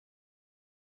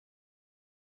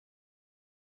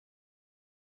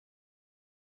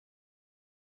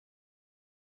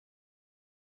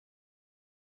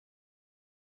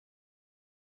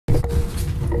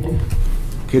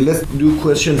Okay, let's do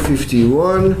question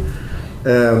 51,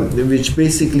 which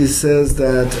basically says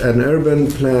that an urban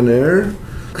planner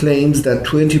claims that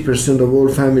 20% of all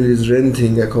families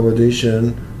renting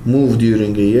accommodation move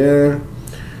during a year,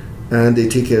 and they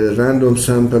take a random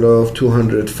sample of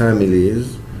 200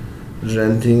 families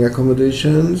renting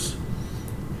accommodations.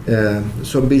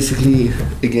 So basically,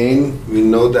 again, we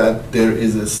know that there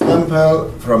is a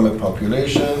sample from a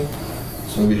population.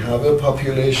 So we have a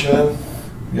population,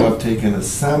 we have taken a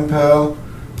sample.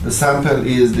 The sample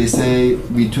is, they say,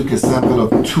 we took a sample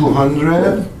of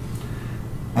 200,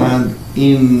 and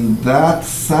in that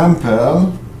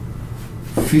sample,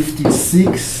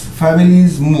 56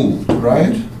 families moved,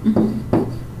 right? Mm-hmm.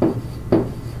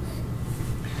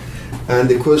 And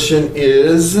the question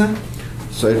is,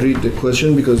 so I read the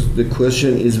question because the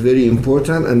question is very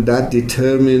important, and that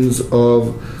determines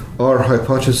of our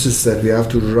hypothesis that we have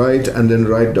to write and then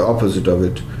write the opposite of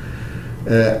it.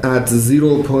 At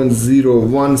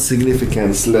 0.01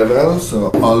 significance level, so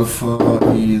alpha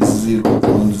is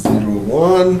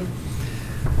 0.01.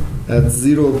 At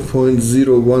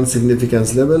 0.01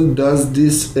 significance level, does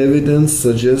this evidence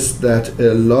suggest that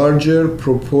a larger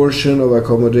proportion of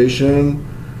accommodation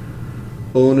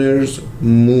owners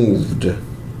moved,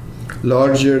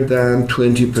 larger than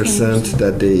 20%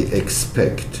 that they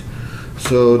expect?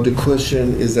 So the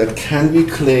question is that, can we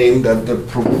claim that the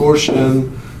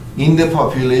proportion in the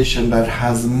population that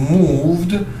has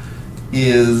moved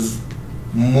is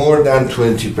more than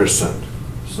 20%?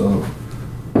 So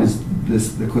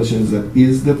the question is that,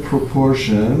 is the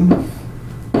proportion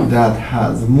that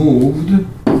has moved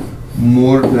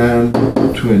more than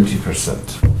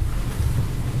 20%?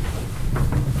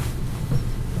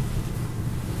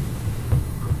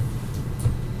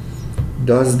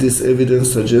 Does this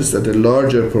evidence suggest that a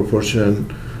larger proportion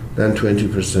than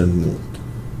 20% moved?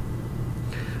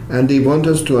 And they want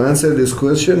us to answer this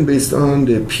question based on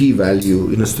the p-value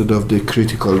instead of the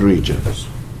critical regions.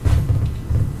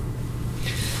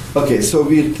 Okay, so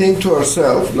we think to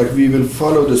ourselves, like, we will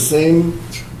follow the same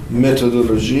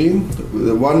methodology.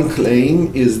 The one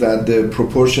claim is that the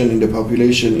proportion in the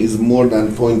population is more than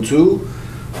 0.2.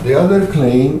 The other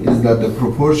claim is that the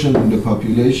proportion in the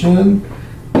population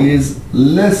is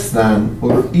less than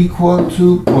or equal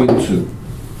to 0.2.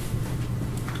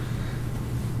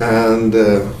 And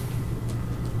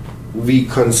we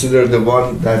consider the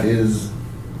one that has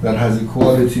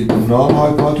equality to null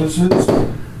hypothesis,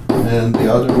 and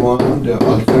the other one, the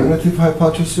alternative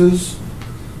hypothesis.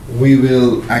 We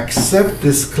will accept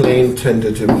this claim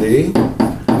tentatively,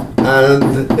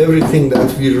 and everything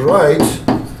that we write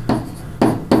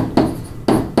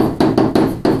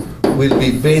will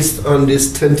be based on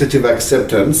this tentative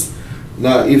acceptance.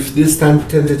 Now, if this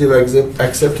tentative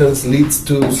acceptance leads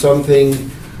to something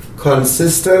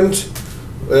consistent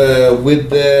with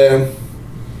the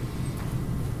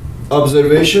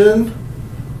observation,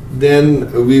 then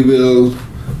we will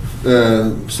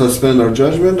suspend our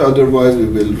judgment, otherwise we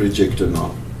will reject the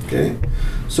null. Okay?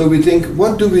 So we think,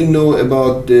 what do we know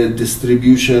about the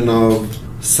distribution of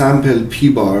sample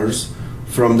p-bars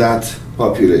from that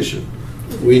population?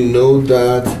 We know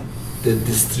that the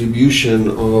distribution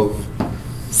of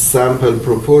sample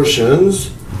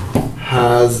proportions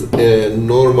has a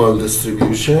normal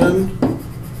distribution,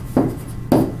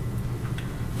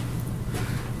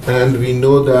 and we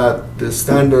know that the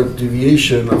standard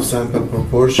deviation of sample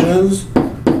proportions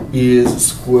is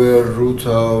square root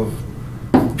of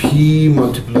p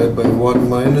multiplied by 1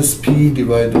 minus p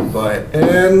divided by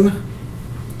n.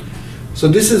 So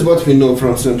this is what we know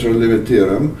from central limit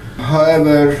theorem.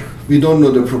 However, we don't know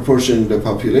the proportion in the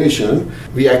population.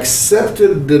 We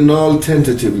accepted the null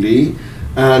tentatively,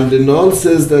 and the null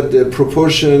says that the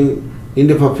proportion in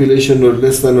the population are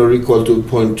less than or equal to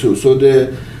 0.2. So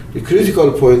the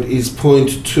critical point is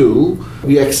 0.2.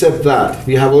 We accept that.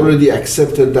 We have already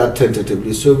accepted that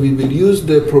tentatively. So we will use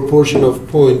the proportion of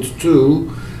 0.2,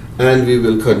 and we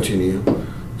will continue.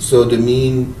 So the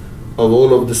mean of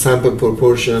all of the sample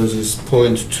proportions is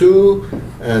 0.2,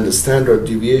 and the standard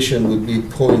deviation would be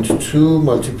 0.2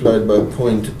 multiplied by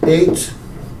 0.8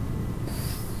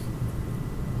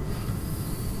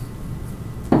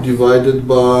 divided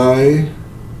by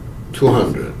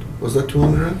 200. Was that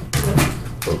 200?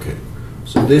 Okay.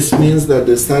 So this means that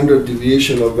the standard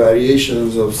deviation of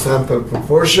variations of sample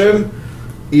proportion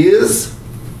is,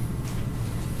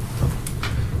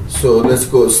 so let's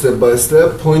go step by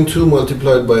step. 0.2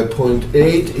 multiplied by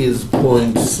 0.8 is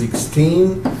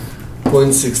 0.16.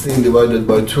 0.16 divided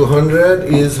by 200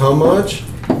 is how much?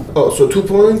 Oh, so 2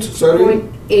 points, sorry?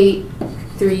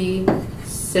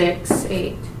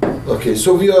 0.8368. Okay,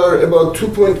 so we are about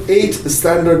 2.8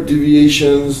 standard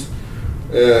deviations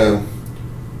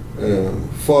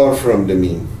far from the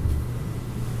mean.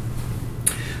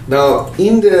 Now,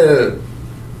 in the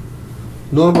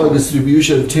normal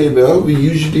distribution table, we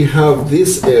usually have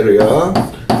this area.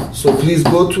 So please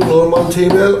go to normal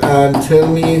table and tell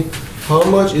me how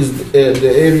much is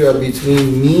the area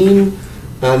between mean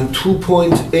and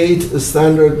 2.8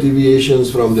 standard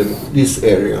deviations from this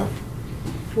area.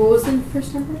 What was the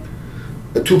first number?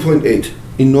 2.8.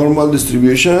 In normal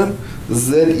distribution,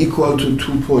 z equal to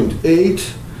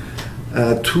 2.8,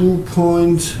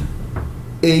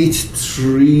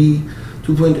 2.83,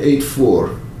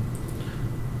 2.84.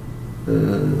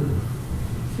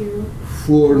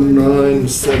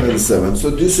 4977. So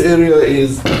this area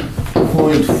is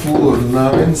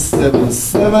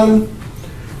 0.4977.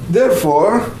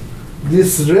 Therefore,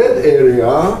 this red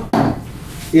area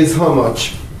is how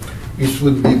much? It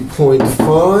would be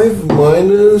 0.5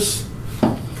 minus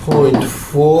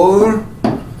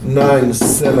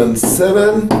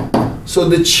 0.4977. So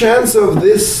the chance of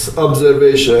this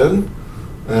observation,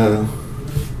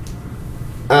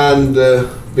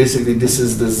 basically this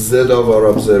is the z of our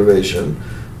observation,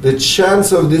 the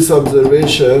chance of this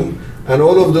observation and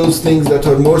all of those things that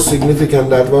are more significant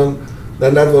than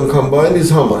that one combined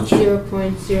is how much?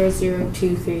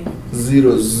 0.0023.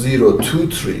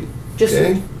 0023. Just,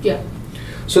 okay? Yeah.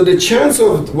 So the chance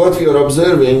of what we are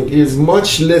observing is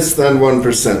much less than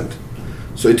 1%.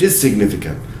 So it is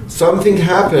significant. Something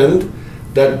happened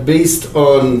that based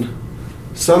on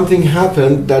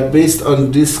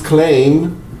this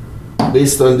claim,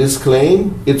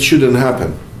 it shouldn't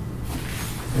happen.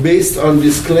 Based on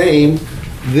this claim,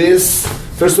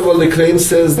 first of all, the claim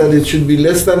says that it should be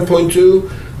less than 0.2.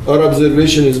 Our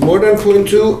observation is more than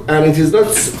 0.2, and it is not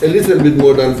a little bit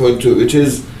more than 0.2. It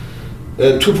is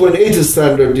 2.8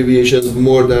 standard deviations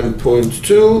more than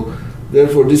 0.2.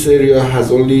 Therefore, this area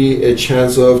has only a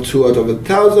chance of 2 out of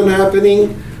 1,000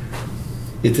 happening.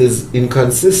 It is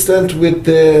inconsistent with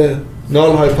the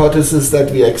null hypothesis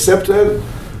that we accepted.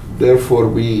 Therefore,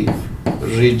 we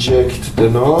reject the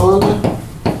null.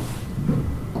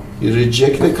 We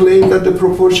reject the claim that the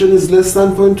proportion is less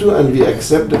than 0.2, and we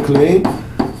accept the claim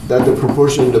that the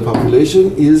proportion in the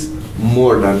population is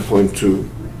more than 0.2.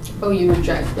 Oh, you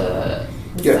reject the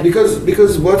yeah,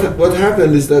 because what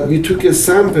happened is that we took a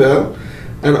sample,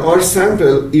 and our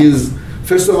sample is,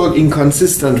 first of all,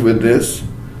 inconsistent with this.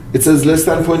 It says less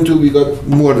than 0.2, we got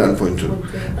more than 0.2.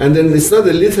 Okay. And then it's not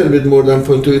a little bit more than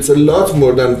 0.2, it's a lot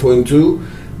more than 0.2.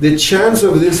 The chance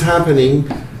of this happening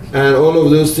and all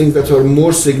of those things that are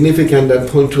more significant than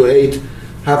 0.28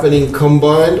 happening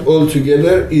combined all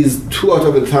together is 2 out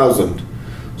of 1,000.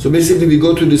 So basically we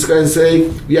go to this guy and say,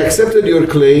 we accepted your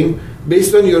claim.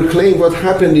 Based on your claim, what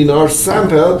happened in our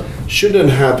sample shouldn't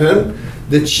happen.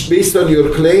 Based on your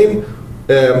claim,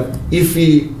 if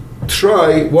we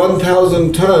try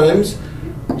 1,000 times,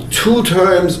 2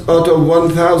 times out of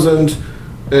 1,000,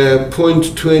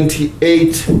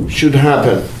 0.28 should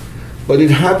happen. But it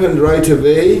happened right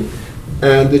away,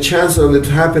 and the chance of it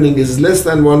happening is less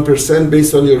than 1%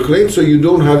 based on your claim, so you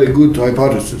don't have a good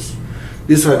hypothesis.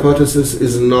 This hypothesis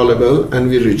is nullable, and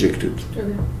we reject it.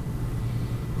 Okay.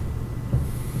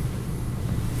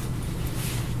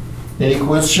 Any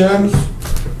questions?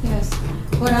 Yes.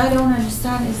 What I don't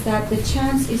understand is that the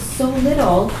chance is so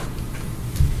little,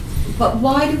 but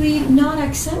why do we not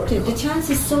accept it? The chance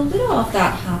is so little of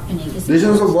that happening. The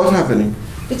chance of what happening?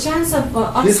 The chance of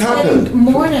us This getting happened.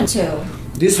 more than 2.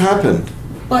 This happened.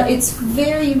 But it's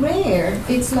very rare.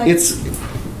 It's like It's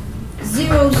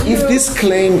 0, 0. if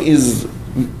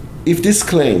this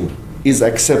claim is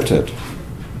accepted,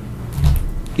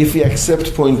 if we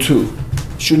accept 0.2,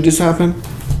 should this happen?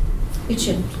 It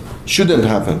shouldn't. Shouldn't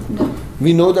happen. No.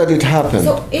 We know that it happened.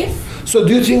 So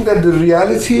do you think that the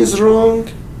reality is wrong,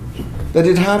 that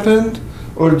it happened,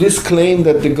 or this claim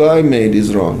that the guy made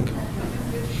is wrong?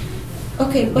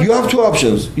 Okay, but You have 2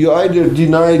 options. You either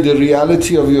deny the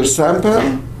reality of your sample,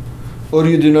 or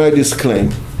you deny this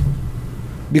claim.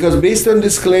 Because based on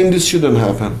this claim, this shouldn't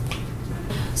happen.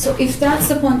 so if that's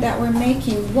the point that we're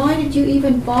making, why did you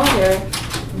even bother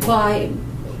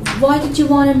why did you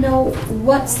want to know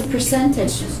what's the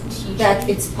percentage that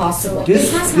it's possible?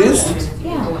 This- it has this- happened.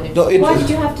 Yeah. No, Why did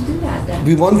you have to do that then?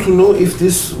 We want to know if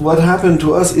what happened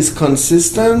to us is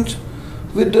consistent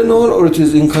with the null, or it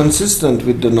is inconsistent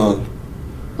with the null.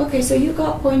 Okay, so you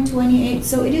got 0.28,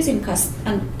 so it is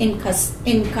inconsistent.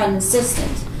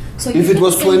 So you If it can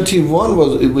was say- 21,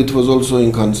 it was also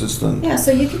inconsistent. Yeah,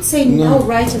 so you could say no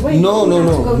right away. You No, don't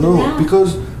have to go to no. that.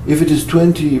 Because if it is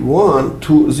 21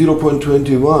 to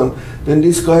 0.21, then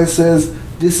this guy says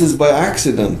this is by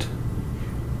accident.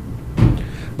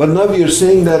 But now we are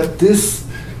saying that this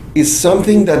is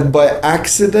something that by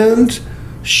accident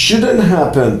shouldn't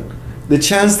happen. The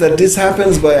chance that this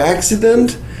happens by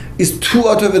accident is 2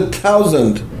 out of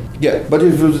 1,000. Yeah, but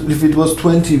if it was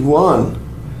 21,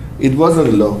 it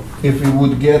wasn't low. If we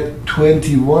would get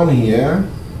 21 here,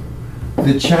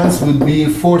 the chance would be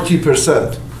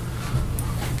 40%.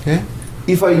 Okay?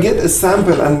 If I get a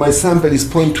sample and my sample is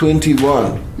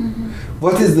 0.21,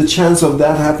 what is the chance of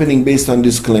that happening based on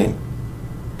this claim?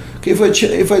 Okay,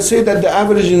 if I say that the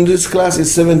average in this class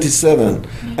is 77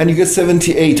 and you get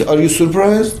 78, are you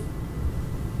surprised?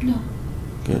 No.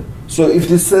 Okay. So if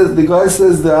this says the guy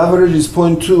says the average is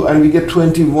 0.2 and we get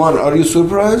 21, are you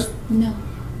surprised? No.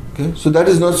 Okay. So that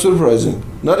is not surprising.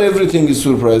 Not everything is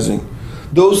surprising.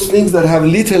 Those things that have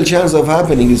little chance of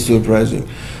happening is surprising.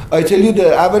 I tell you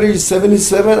the average is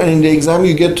 77 and in the exam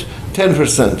you get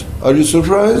 10%. Are you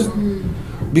surprised?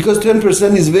 Because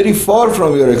 10% is very far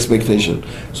from your expectation.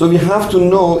 So we have to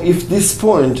know if this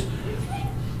point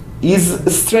is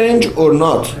strange or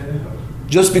not.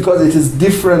 Just because it is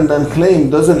different than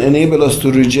claimed doesn't enable us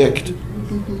to reject.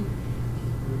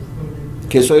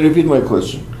 Okay, so I repeat my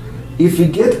question. If we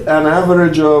get an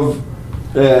average of,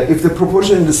 if the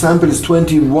proportion in the sample is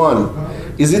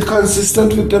 21, is it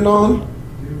consistent with the norm?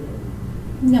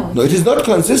 No. No, it is not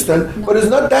consistent, No. but it's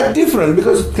not that different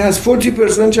because it has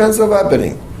 40% chance of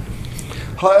happening.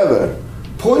 However,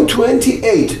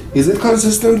 0.28, is it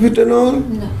consistent with the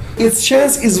norm? No. Its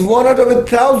chance is 1 out of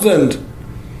 1,000.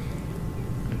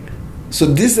 So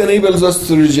this enables us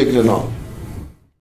to reject the norm.